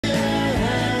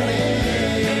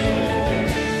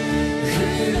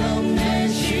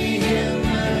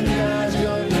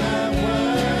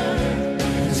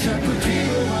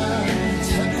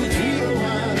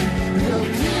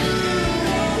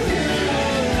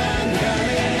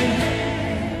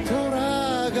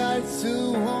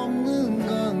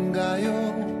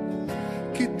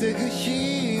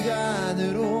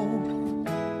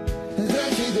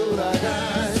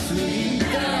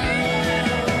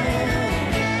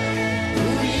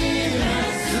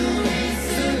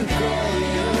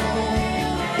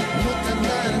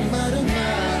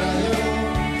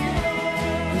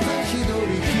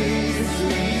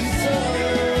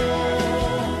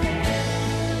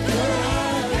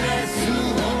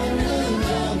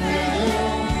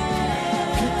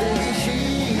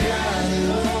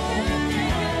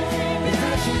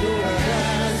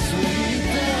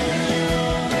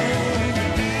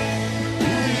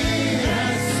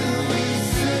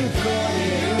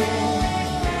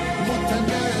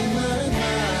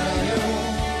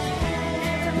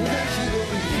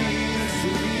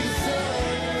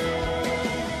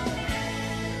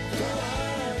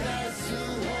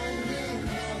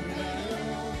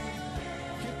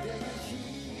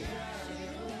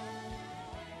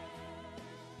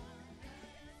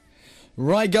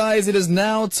Right guys, it is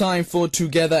now time for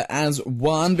Together as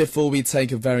One before we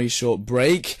take a very short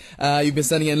break. You've been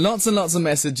sending in lots and lots of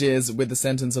messages with the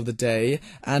sentence of the day,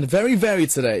 and very varied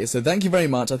today, so thank you very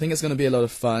much. I think it's going to be a lot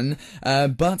of fun,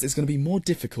 but it's going to be more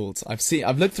difficult.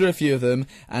 I've looked through a few of them,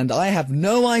 and I have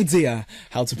no idea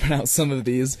how to pronounce some of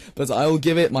these, but I will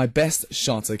give it my best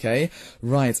shot, okay?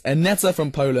 Right, Aneta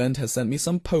from Poland has sent me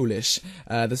some Polish.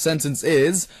 The sentence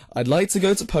is, I'd like to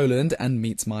go to Poland and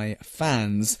meet my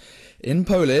fans. In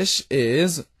Polish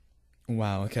is,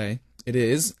 wow, okay, it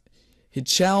is,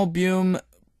 chciałbym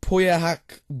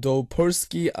pojechać do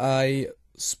Polski i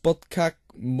spotkać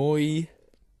moich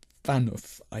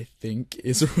fanów, I think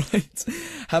is right.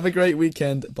 Have a great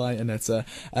weekend. Bye, Aneta.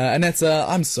 Aneta,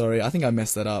 I'm sorry, I think I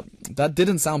messed that up. That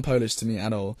didn't sound Polish to me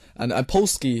at all. And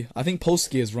Polski, I think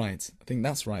Polski is right. I think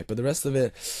that's right. But the rest of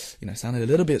it, sounded a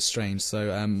little bit strange.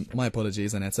 So, my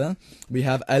apologies, Aneta. We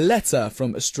have a letter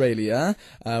from Australia.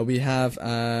 We have,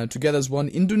 Together as One,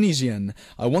 Indonesian.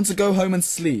 I want to go home and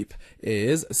sleep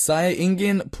is Saya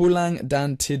ingin pulang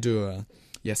dan tidur.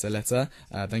 Yes, a letter.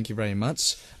 Thank you very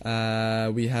much.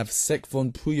 We have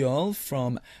Sekvon Puyol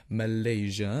from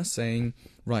Malaysia saying,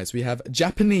 right, we have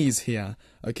Japanese here.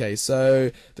 Okay,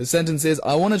 so the sentence is,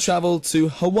 I want to travel to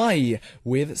Hawaii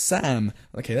with Sam.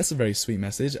 Okay, that's a very sweet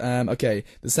message. Okay,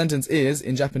 the sentence is,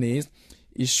 in Japanese,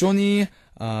 一緒に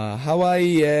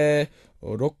Hawaiiへ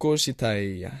旅行した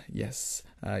い. Yes.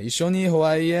 一緒に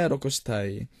Hawaiiへ旅行した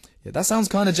い. Yeah, that sounds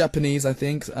kind of Japanese, I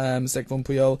think. Sekvon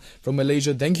Puyol from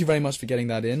Malaysia, thank you very much for getting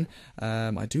that in.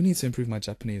 I do need to improve my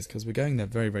Japanese because we're going there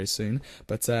very, very soon.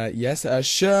 But yes,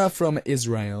 Shur from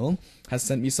Israel has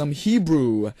sent me some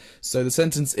Hebrew. So the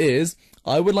sentence is,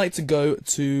 I would like to go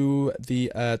to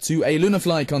a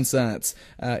Lunafly concert.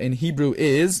 In Hebrew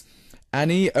is,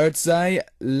 Ani Ertzai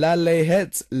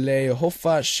Lalehet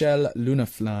Lehofa Shel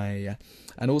Lunafly.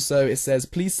 And also it says,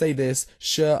 please say this,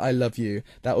 Shur, I love you.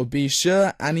 That would be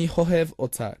Shur Ani Hohev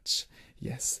Otach.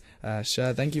 Yes,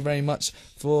 Shur, thank you very much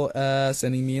for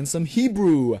sending me in some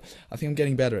Hebrew. I think I'm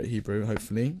getting better at Hebrew,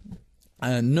 hopefully.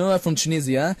 Noah from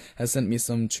Tunisia has sent me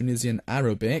some Tunisian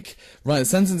Arabic. Right, the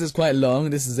sentence is quite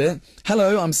long. This is it.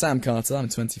 Hello, I'm Sam Carter. I'm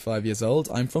 25 years old.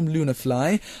 I'm from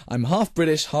Lunafly. I'm half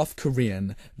British, half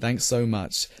Korean. Thanks so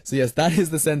much. So yes, that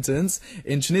is the sentence.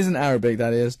 In Tunisian Arabic,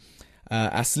 that is,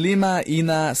 Aslima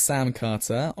ina Sam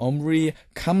Carter, Omri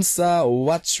Kamsa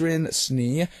Watrin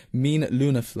Shni, Min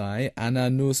Lunafly, Anna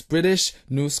Nus British,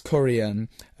 Nus Korean,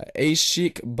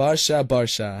 Ashik Barsha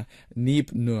Barsha,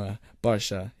 Nib Nur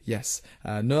Barsha. Yes.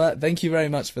 Noah, thank you very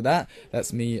much for that.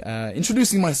 That's me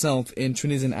introducing myself in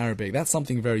Tunisian Arabic. That's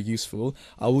something very useful.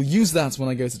 I will use that when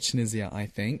I go to Tunisia, I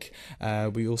think.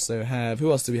 We also have, who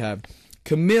else do we have?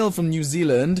 Camille from New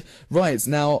Zealand. Right,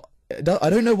 now, I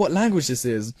don't know what language this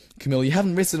is, Camille. You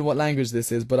haven't written what language this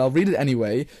is, but I'll read it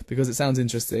anyway because it sounds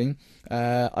interesting.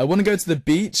 I want to go to the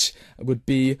beach. It would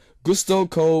be Gusto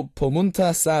ko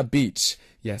Pomunta sa beach.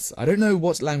 Yes, I don't know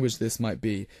what language this might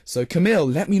be. So Camille,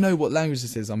 let me know what language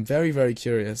this is. I'm very, very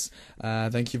curious.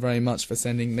 Thank you very much for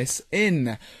sending this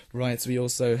in. Right, we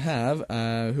also have,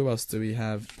 who else do we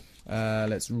have?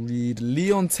 Let's read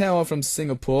Leon Teo from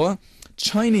Singapore.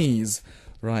 Chinese.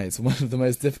 Right, one of the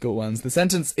most difficult ones. The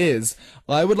sentence is,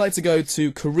 I would like to go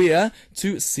to Korea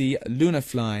to see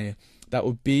Lunafly. That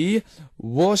would be,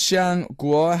 我想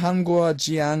过韩国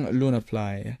见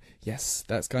Lunafly. Yes,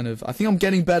 that's kind of, I think I'm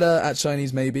getting better at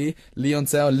Chinese maybe. Leon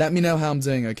Teo, let me know how I'm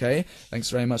doing, okay? Thanks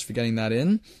very much for getting that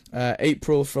in.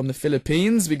 April from the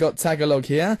Philippines, we got Tagalog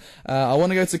here. I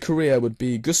want to go to Korea would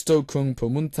be Gusto kung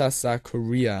pumunta sa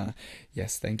Korea.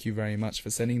 Yes, thank you very much for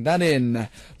sending that in.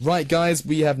 Right, guys,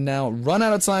 we have now run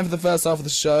out of time for the first half of the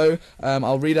show.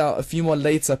 I'll read out a few more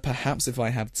later, perhaps, if I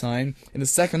have time. In the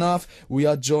second half, we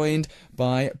are joined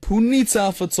by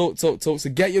Punita for Talk Talk Talk. So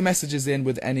get your messages in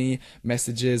with any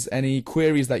messages, any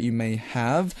queries that you may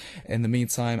have. In the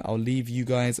meantime, I'll leave you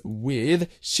guys with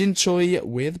Shinchoi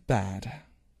with Bad.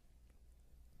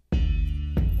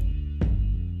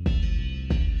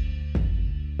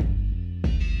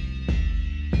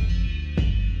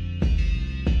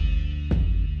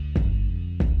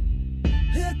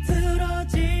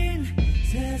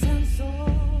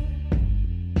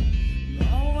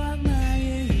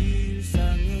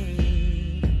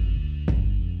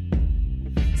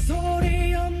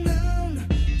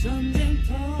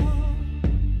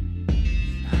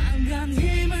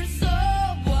 힘을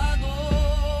써봐도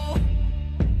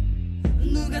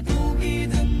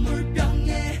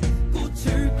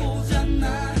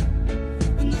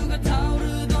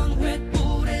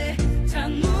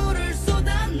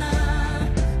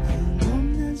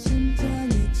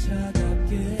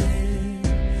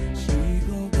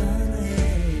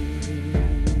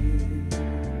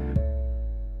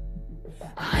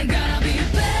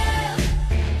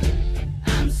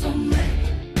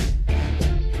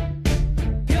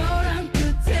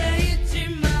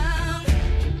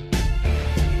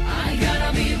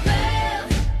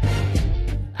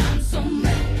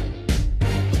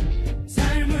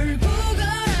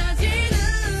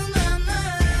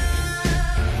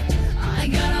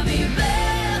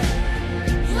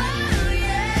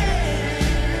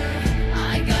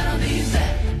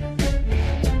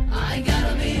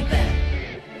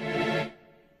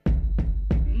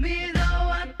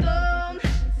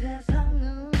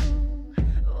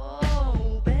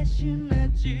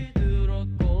없이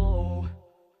들었고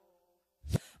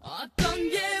어떤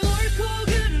게 옳고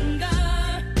그른가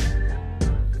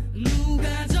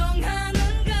누가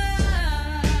정하는가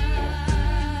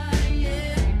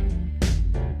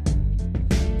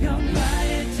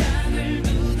병화의 창을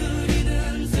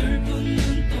두드리는 슬픈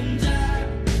눈동자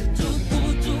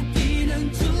쫓고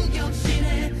쫓기는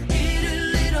추격신에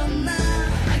이를 잃었나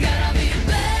I gotta be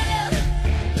bad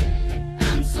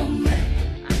I'm so mad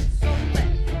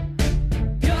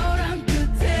벼랑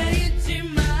끝에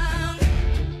있지만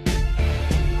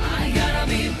I gotta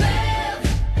be bad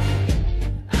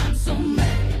I'm so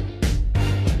mad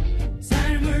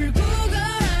삶을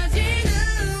구걸하지는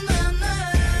않아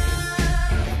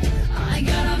I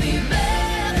gotta be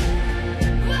bad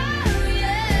wow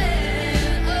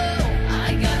yeah oh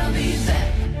I gotta be bad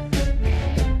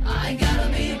I gotta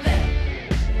be bad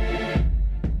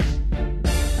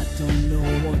I don't know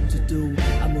what to do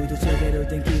아무도 제대로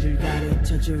된 길을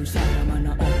가르쳐줄 사람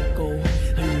하나 없고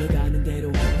흘러가는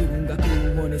대로 누군가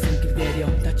구원의 손길 내려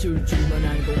다줄 줄만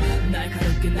알고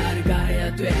날카롭게 나를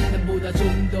가해야 돼 남보다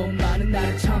좀 더 많은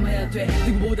나를 참아야 돼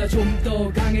누구보다 좀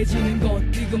더 강해지는 것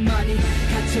그것만이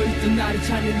갇혀있던 나를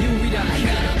찾는 유일한 I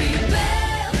gotta be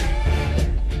bad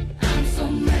I'm so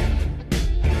mad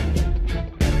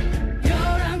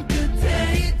벼랑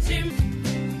끝에 있지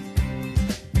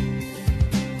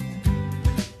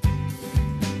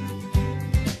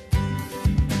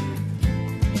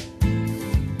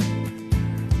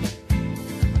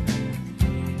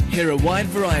Hear a wide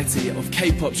variety of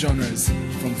K-pop genres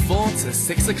from 4 to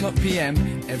 6 o'clock p.m.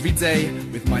 every day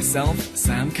with myself,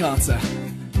 Sam Carter,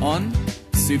 on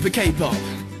Super K-pop.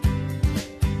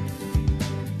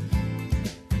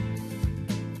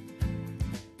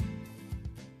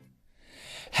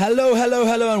 Hello, hello,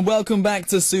 hello, and welcome back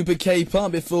to Super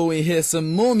K-pop. Before we hear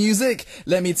some more music,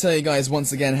 let me tell you guys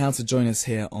once again how to join us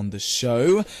here on the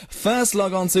show. First,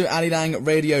 log on to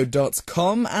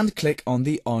arirangradio.com and click on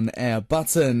the on-air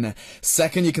button.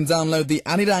 Second, you can download the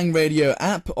Arirang Radio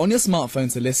app on your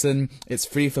smartphone to listen. It's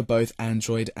free for both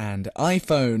Android and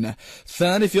iPhone.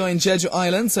 Third, if you're in Jeju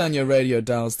Island, turn your radio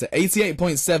dials to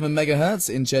 88.7 MHz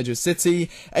in Jeju City,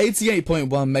 88.1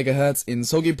 MHz in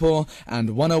Seogwipo, and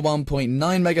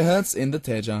 101.9 MHz in the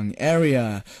Daejeong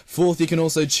area. Fourth, you can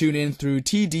also tune in through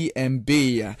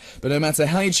TDMB. But no matter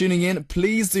how you're tuning in,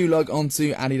 please do log on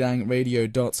to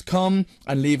arirangradio.com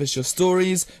and leave us your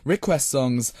stories, request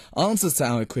songs, answers to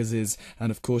our quizzes, and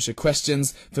of course your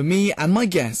questions for me and my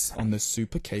guests on the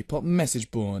Super K-pop message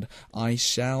board. I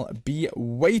shall be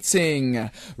waiting.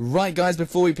 Right guys,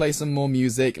 before we play some more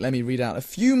music, let me read out a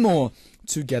few more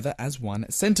together as one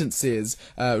sentences.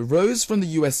 Rose from the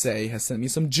USA has sent me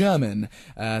some German.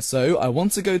 So, I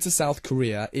want to go to South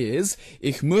Korea is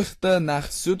Ich möchte nach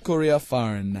Südkorea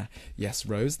fahren. Yes,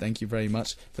 Rose, thank you very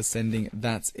much for sending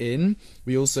that in.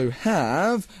 We also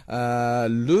have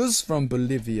Luz from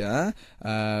Bolivia.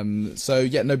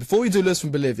 Before we do Luz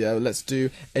from Bolivia, let's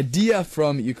do Edia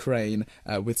from Ukraine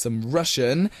with some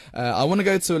Russian. I want to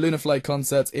go to a Lunafly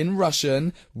concert in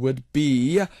Russian would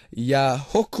be Ya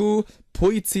Hoku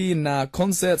Poiti na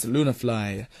concert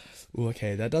Lunafly. Ooh,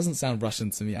 okay, that doesn't sound Russian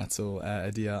to me at all,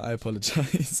 Adia. I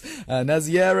apologize.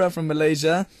 Naziera from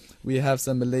Malaysia. We have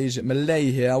some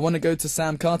Malay here. I want to go to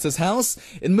Sam Carter's house.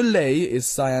 In Malay is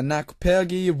Saya nak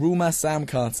pergi rumah Sam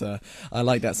Carter. I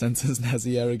like that sentence,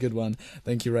 Naziera. Good one.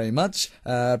 Thank you very much.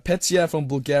 Petya from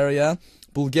Bulgaria.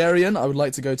 Bulgarian, I would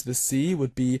like to go to the sea,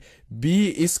 would be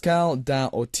Bi iskal da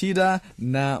otida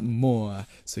na more.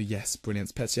 So yes,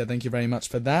 brilliant. Petya, thank you very much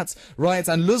for that. Right,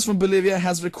 and Luz from Bolivia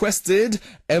has requested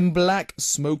M Black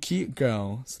Smoky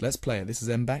Girl. So let's play it. This is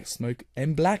M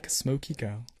Black Smoky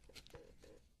Girl.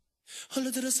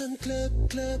 홀로들어선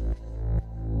클럽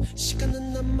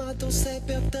시간은 남아도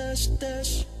새벽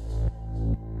다시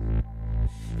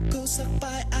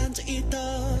구석바에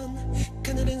앉아있던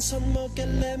그늘은 손목에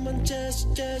레몬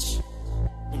제시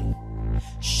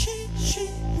She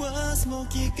was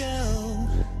smoky girl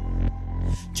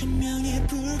조명에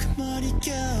붉은 머리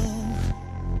girl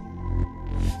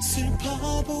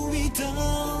슬퍼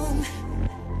보이던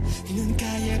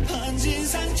눈가에 번진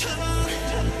상처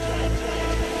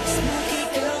Smoky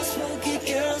girl, smoky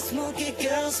girl, smoky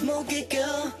girl, smoky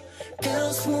girl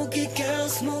Girl, smoky girl,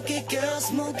 smoky girl,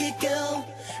 smoky girl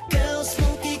Girl,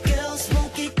 smoky girl,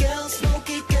 smoky girl,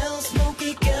 smoky girl,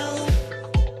 smoky girl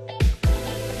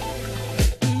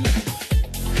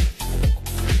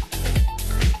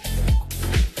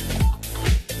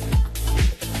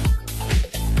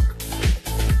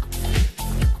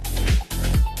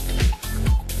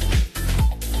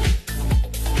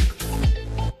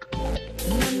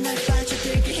넌날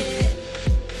빠져들게 해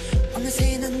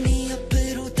어느새 난 네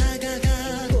옆으로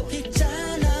다가가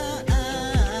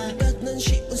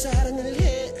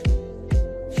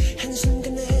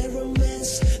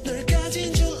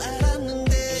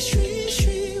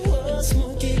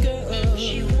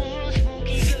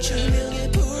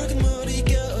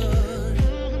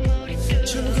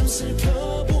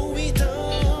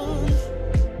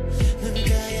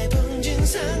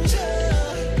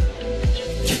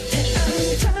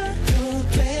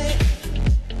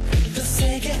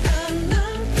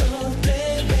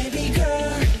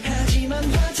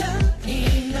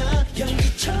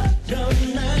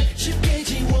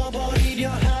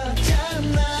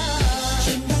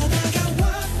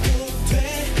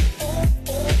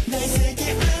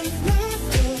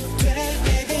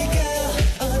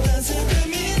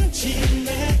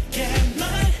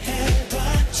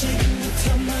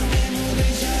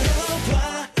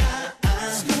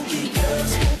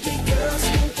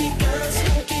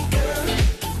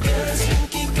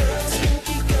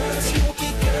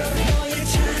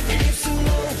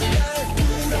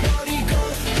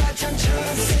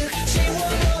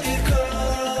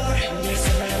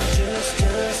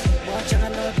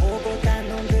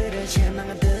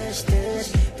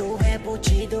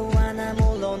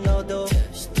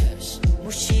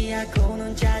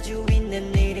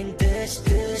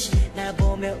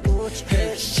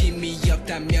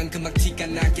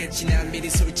알겠지 난 미리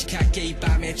솔직할게 이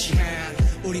밤에 취한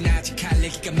우린 아직 할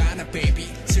얘기가 많아 baby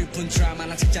슬픈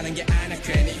드라마나 찍자는 게 아니야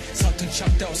괜히 서툰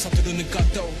척도 서두르는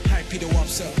것도 할 필요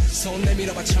없어 손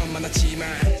내밀어봐 처음 만났지만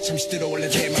잠시 들어올래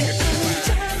내 맘에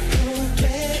봐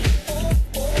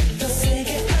더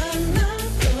세게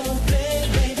안아도 돼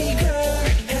baby girl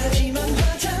하지만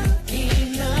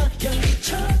화장이나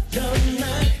연기처럼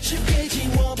날 쉽게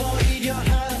지워버리려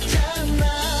하잖아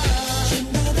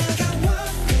좀 더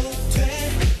다가와도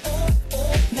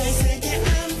돼날 세게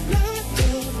안아도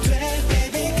돼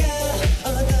baby girl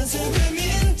어떤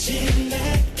슬픔인지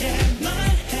내게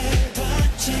말해봐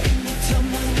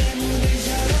지금부터만 내 문을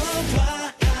열어봐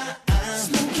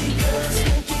Smoky girl,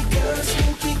 smoky girl,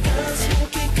 smoky girl,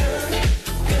 smoky girl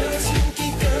Girl, smoky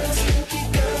girl, smoky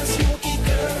girl, smoky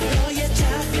girl 너의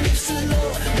작은 입술로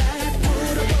날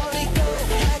불어버리고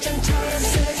화장처럼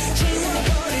색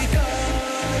지워버리고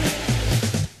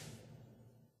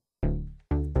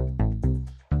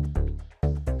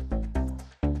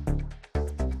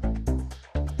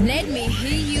Let me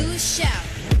hear you shout.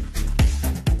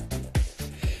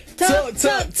 Talk,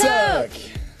 talk, talk.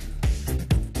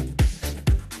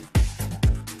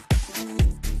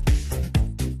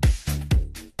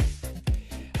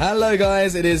 Hello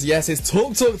guys, it's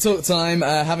talk time,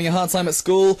 having a hard time at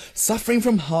school, suffering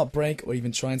from heartbreak, or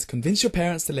even trying to convince your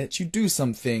parents to let you do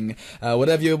something.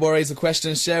 Whatever your worries or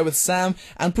questions, share with Sam,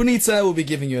 and Punita will be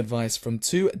giving you advice from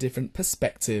two different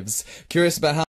perspectives. Curious about how